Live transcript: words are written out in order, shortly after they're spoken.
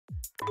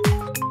We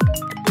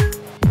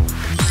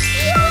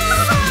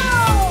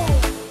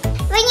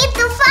need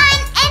to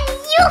find a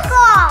new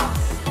home!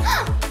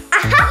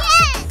 Aha!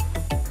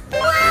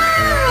 Yes!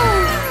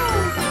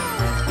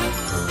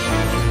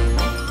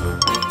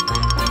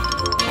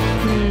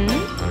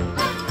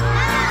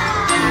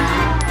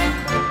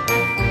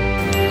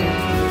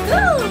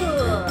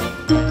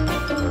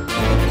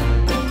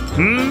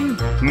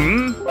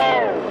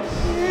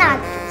 Not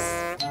this.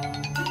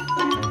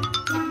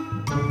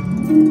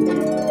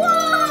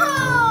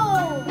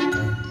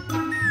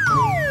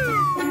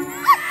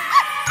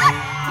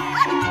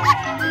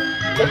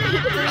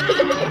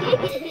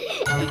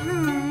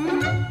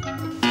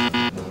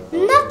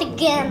 Not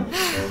again.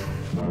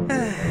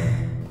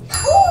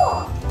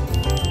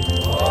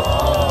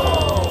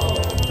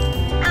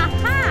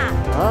 Aha!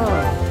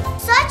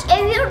 Such a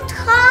weird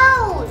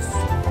house.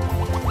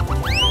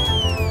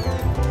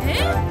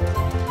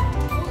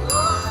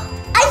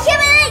 I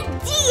have an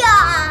idea.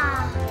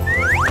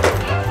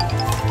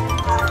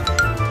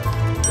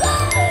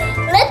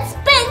 Let's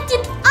paint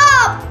it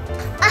up.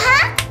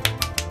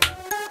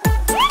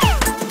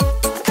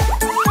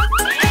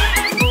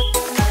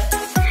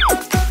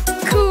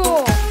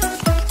 Cool.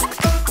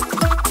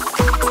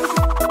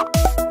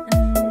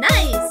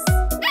 Nice.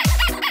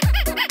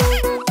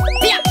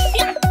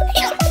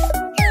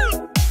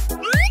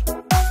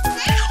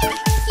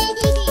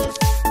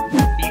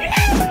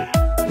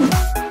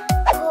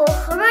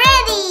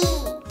 Ready.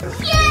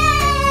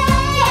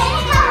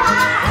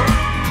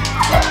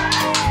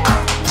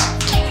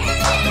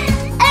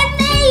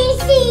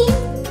 Amazing.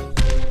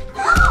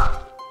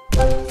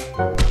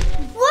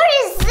 What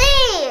is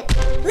it?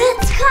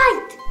 Let's hide.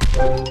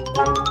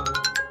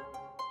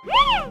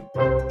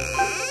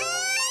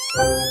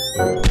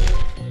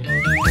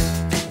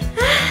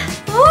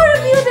 What a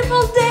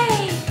beautiful day!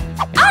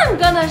 I'm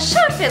gonna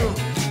shopping!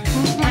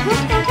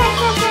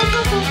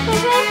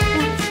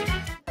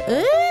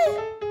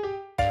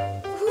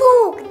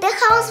 Look, the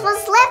house was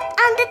left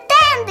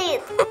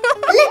unattended.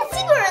 Let's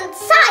see what's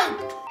inside.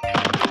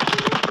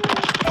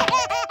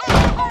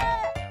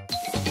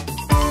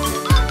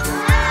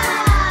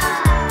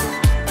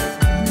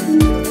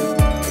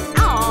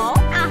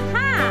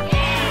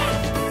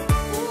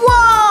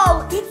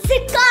 Wow, it's a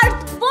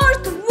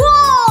cardboard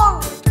wall.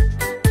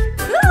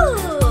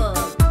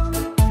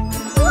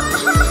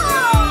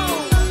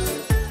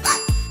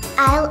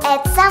 I'll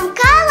add some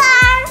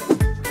color.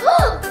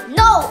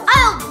 No,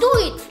 I'll do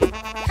it.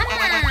 Come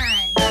on.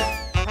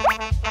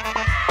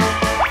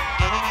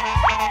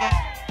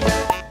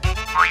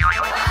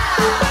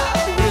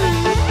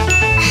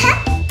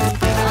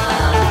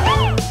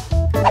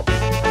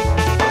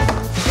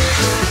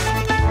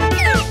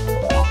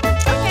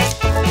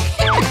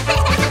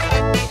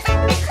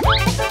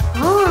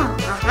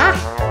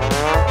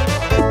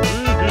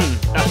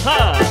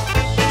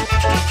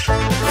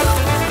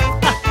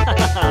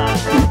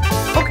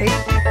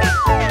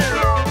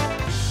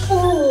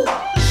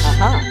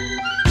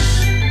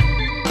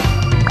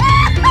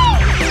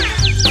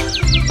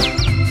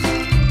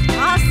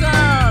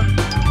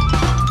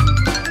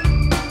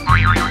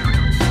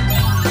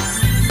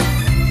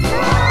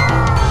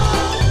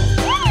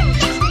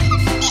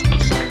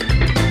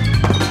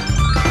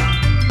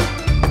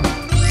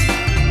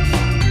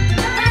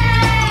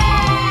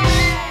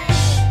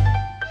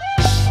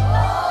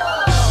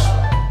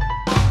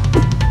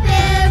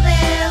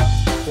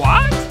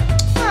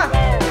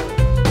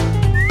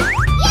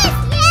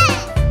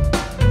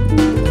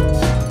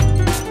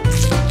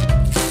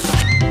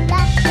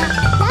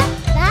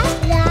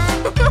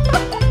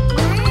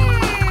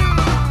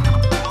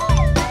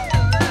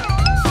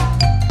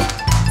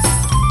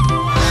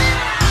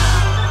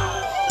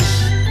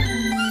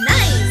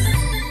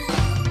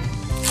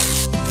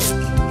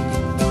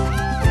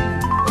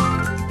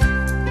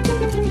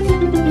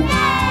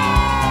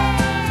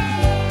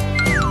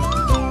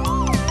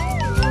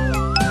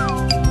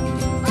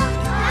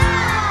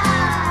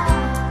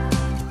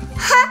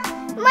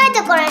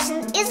 Decoration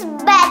is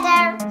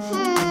better.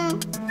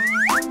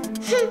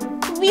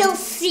 We'll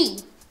see.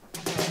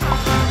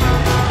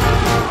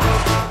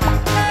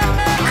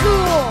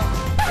 Cool.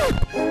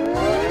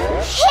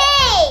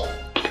 Hey!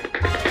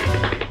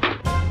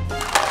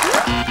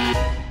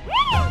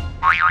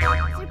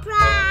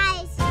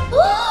 Surprise!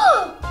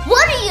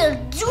 What are you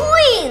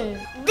doing?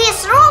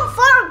 This room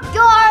for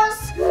girls,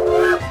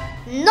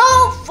 no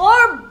for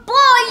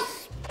boys.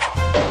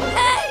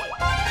 Hey!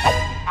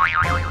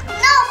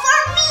 No for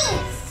me.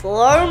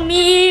 For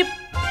me.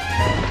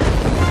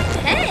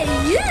 Hey,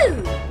 you!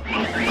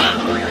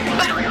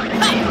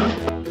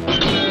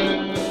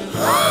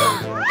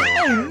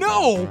 Oh no!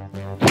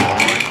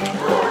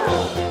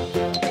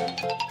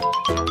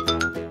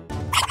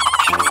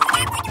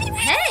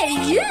 Hey,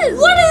 you!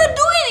 What are you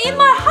doing in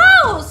my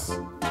house?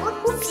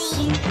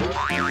 Oopsie.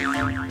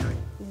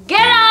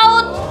 Get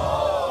out!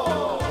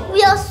 We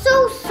are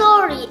so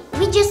sorry.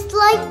 We just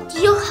liked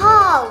your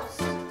house.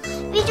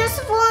 We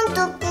just want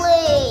to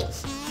play.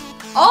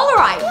 All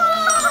right,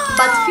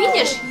 but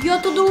finish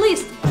your to-do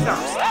list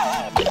first.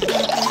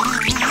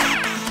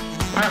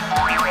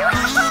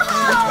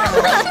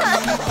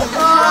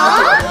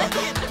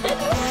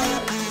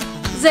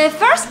 The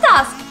first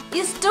task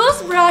is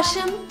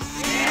toothbrushing.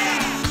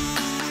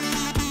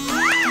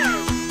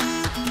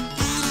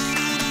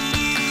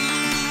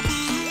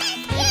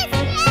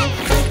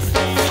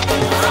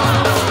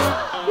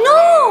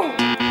 No!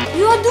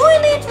 You are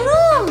doing it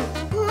wrong!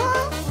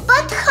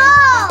 But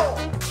how?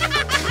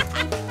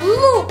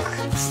 Look!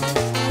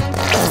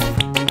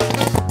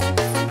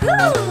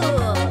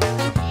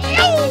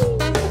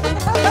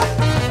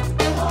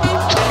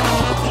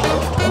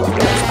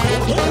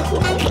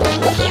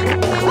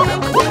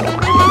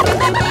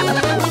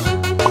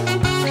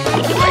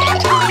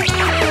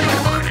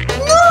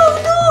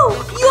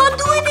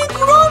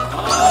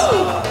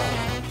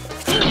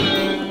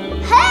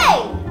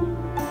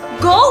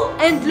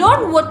 And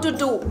learn what to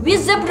do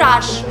with the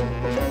brush.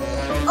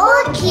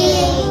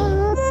 Okay.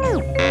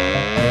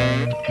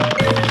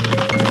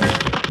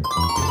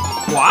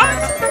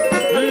 What?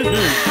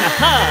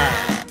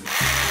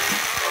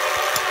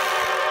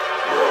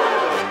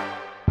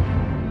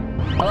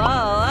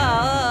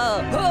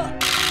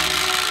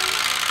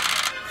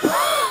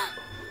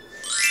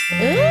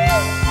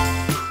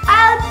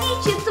 I'll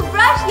teach you to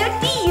brush your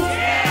teeth.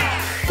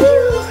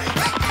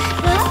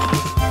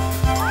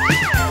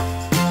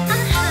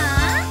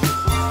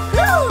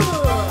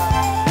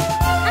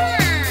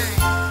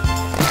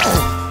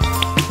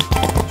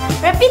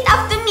 Repeat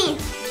after me.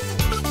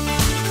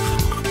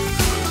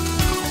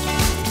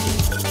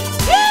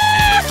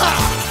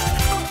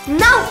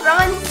 Now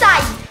from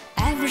inside.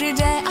 Every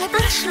day I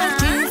brush my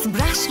teeth,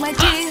 brush my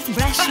teeth,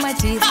 brush my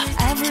teeth.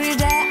 Every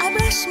day I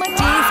brush my teeth,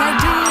 I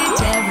do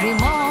it every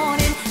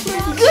morning.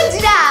 Good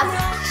job.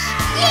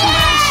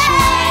 Brush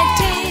my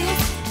teeth,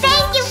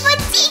 Thank you for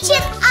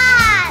teaching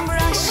us.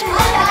 brush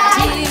my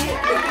teeth.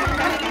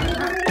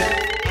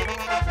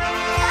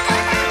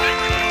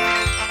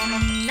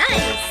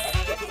 Nice.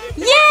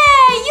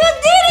 Yeah, you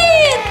did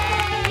it.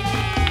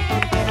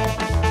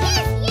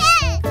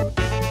 Yes.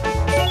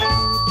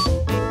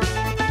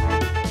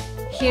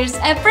 Here's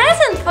a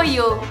present for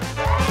you.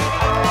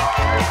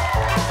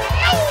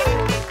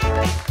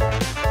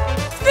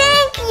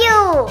 Thank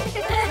you.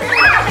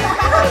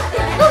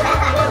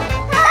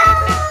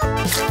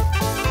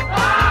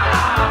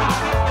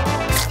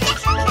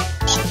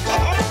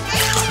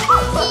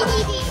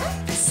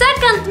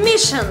 Second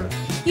mission.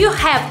 You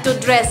have to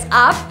dress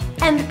up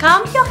and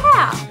comb your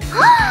hair.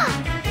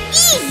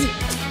 Easy.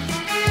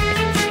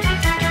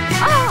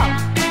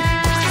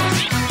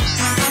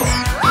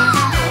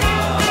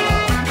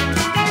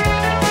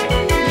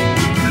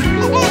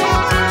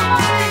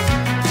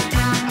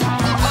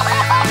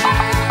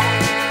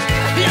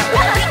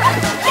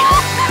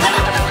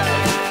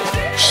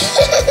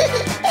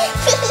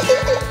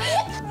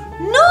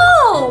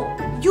 No!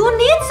 You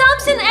need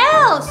something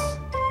else.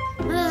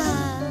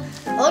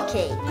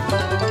 Okay.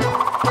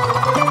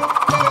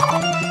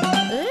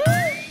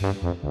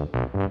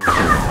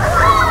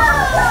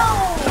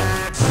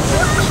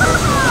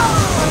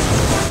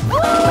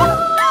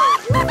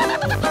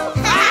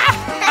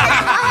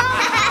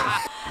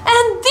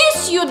 And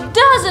this you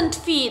doesn't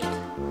fit.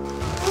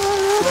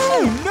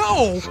 Oh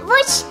no!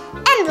 Watch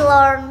and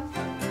learn.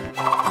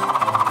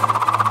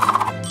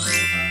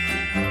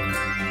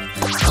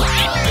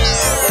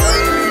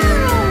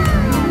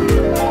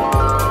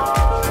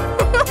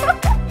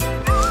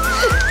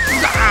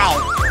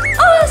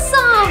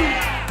 Awesome!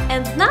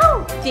 And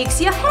now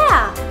fix your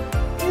hair.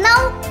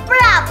 No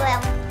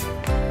problem.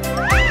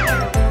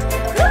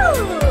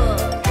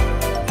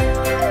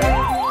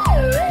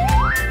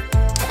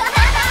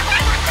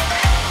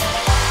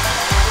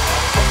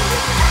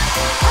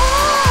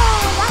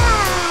 Oh,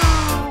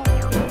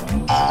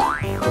 wow.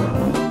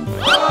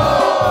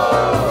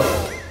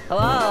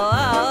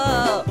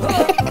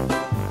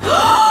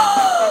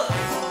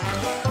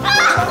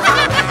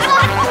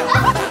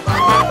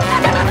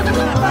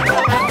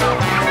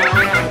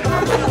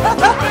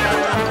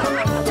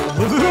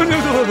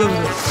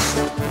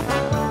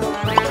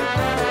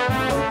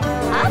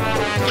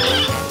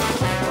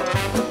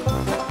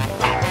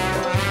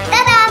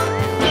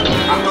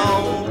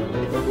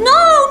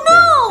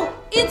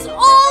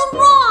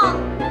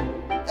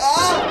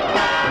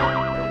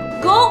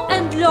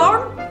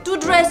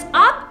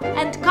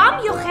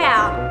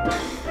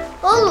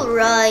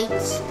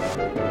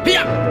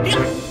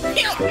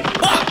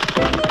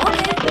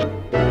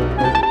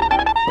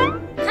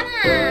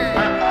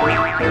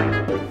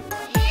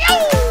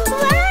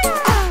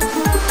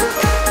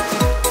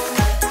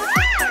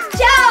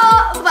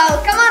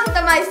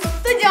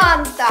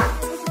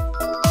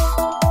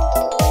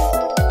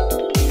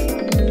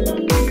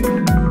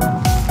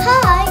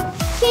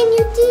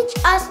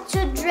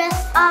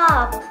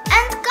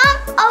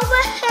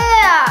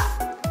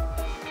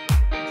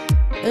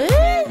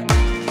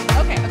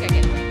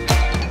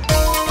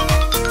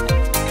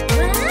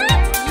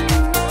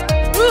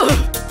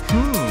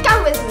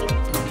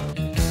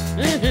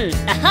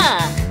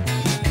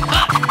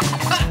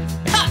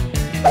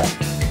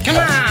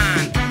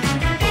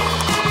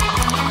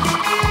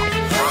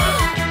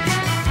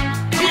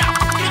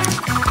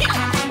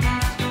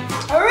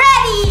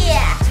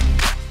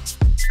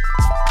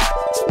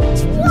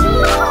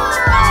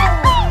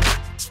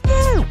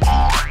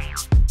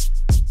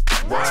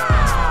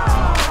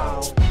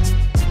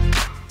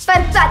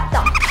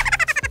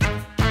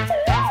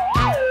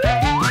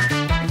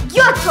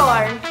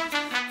 turn.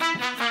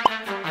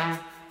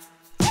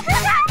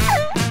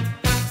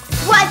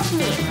 Watch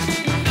me.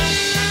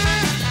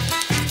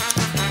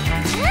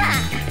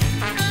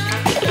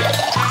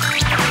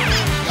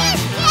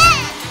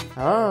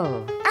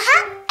 Oh.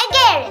 I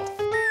get it.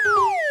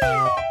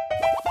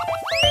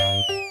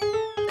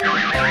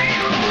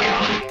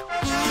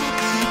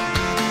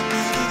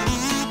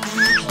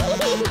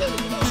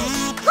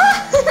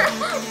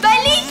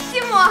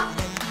 Bellissimo!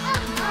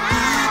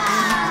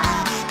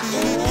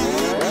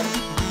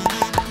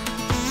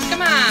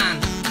 Come on.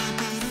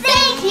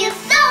 Thank you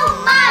so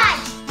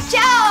much.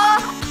 Ciao!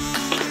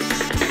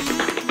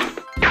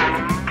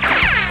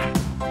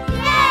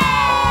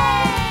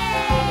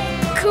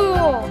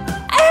 Cool!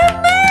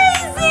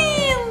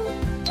 Amazing!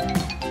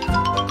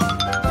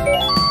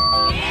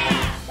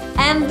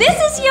 And this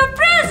is your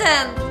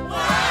present!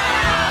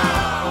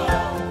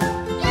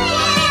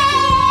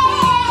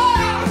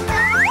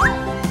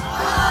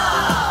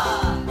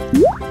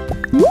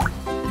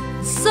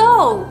 So,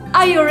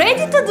 are you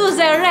ready to do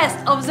the rest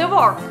of the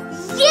work?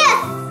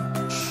 Yes!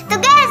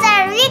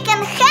 Together we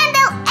can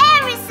handle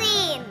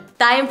everything!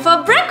 Time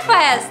for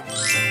breakfast!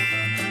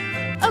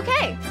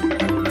 Okay.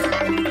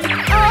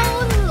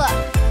 Oh, look!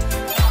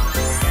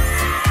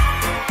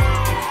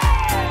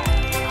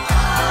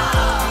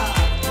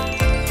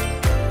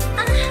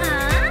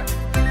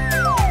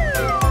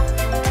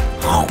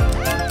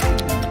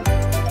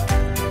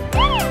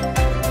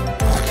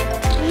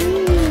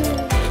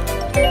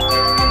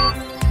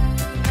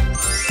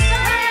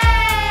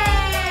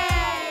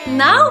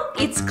 Now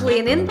it's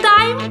cleaning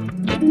time.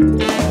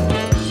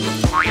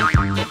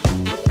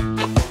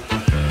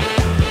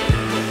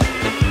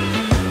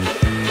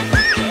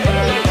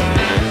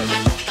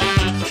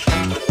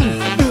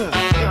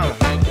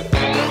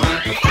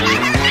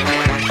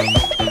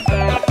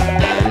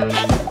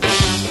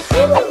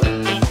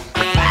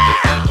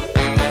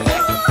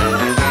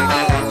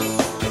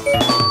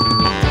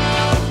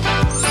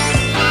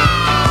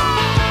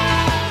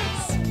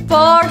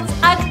 Sports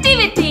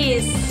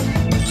activities.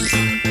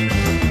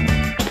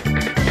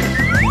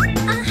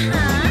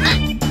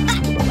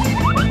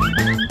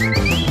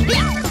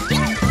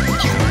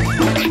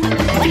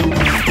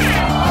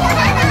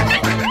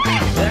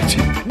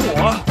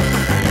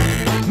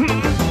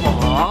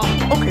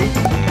 Okay.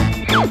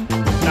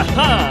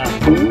 Aha!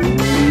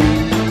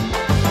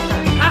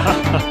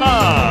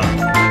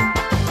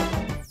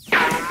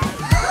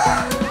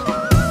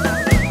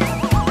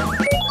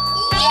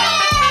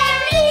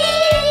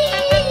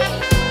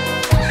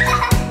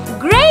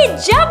 Great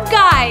job,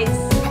 guys!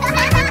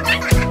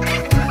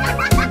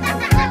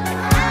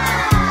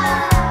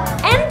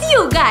 And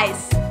you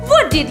guys,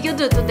 what did you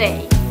do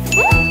today?